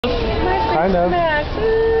Kind of. Matt.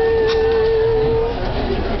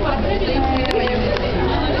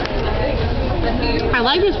 I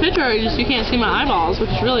like this picture, it's just you can't see my eyeballs, which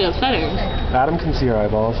is really upsetting. Adam can see your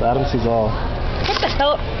eyeballs. Adam sees all. What the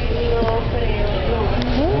hell?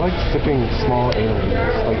 I like sipping small anal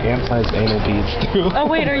beads, like ant-sized anal beads too. Oh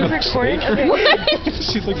wait, are you recording? Okay.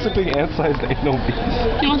 She's like sipping ant-sized anal beads.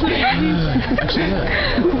 You want some Adam?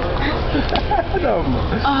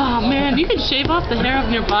 Oh man, you could shave off the hair of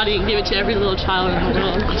your body and give it to every little child in the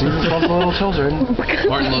world. Jesus loves the little children.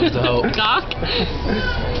 Martin loves to help. Doc?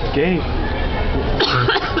 Gabe.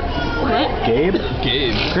 What? Gabe?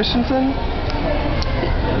 Gabe. Christensen?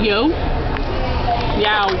 Yo?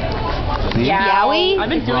 Yow. Yowie? I've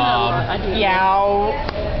been doing that a lot. I do. Yow.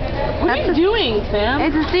 What are you doing, Sam?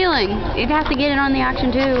 It's a ceiling. You'd have to get in on the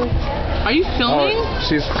action too. Are you filming? Oh,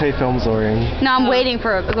 she's Tay Film Zorian. No, I'm waiting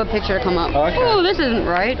for a good picture to come up. Okay. Oh, this isn't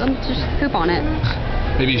right. Let me just poop on it.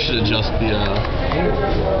 Maybe you should adjust the,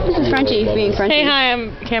 This is Frenchie being Frenchie. Hey, hi,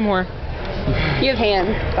 I'm Cam Moore. You have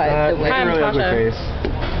hands, but the way. Hi, I'm really ugly Tascha. face.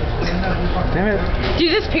 Damn it.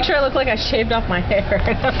 Dude, this picture I look like I shaved off my hair.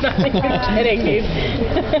 I'm not even kidding, dude.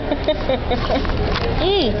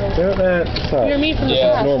 Damn it, Matt. What's up? You're me from the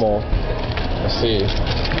Yeah. past. Normal. I see.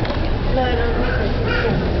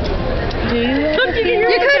 Do you? You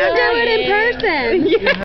couldn't do it in person. Yeah.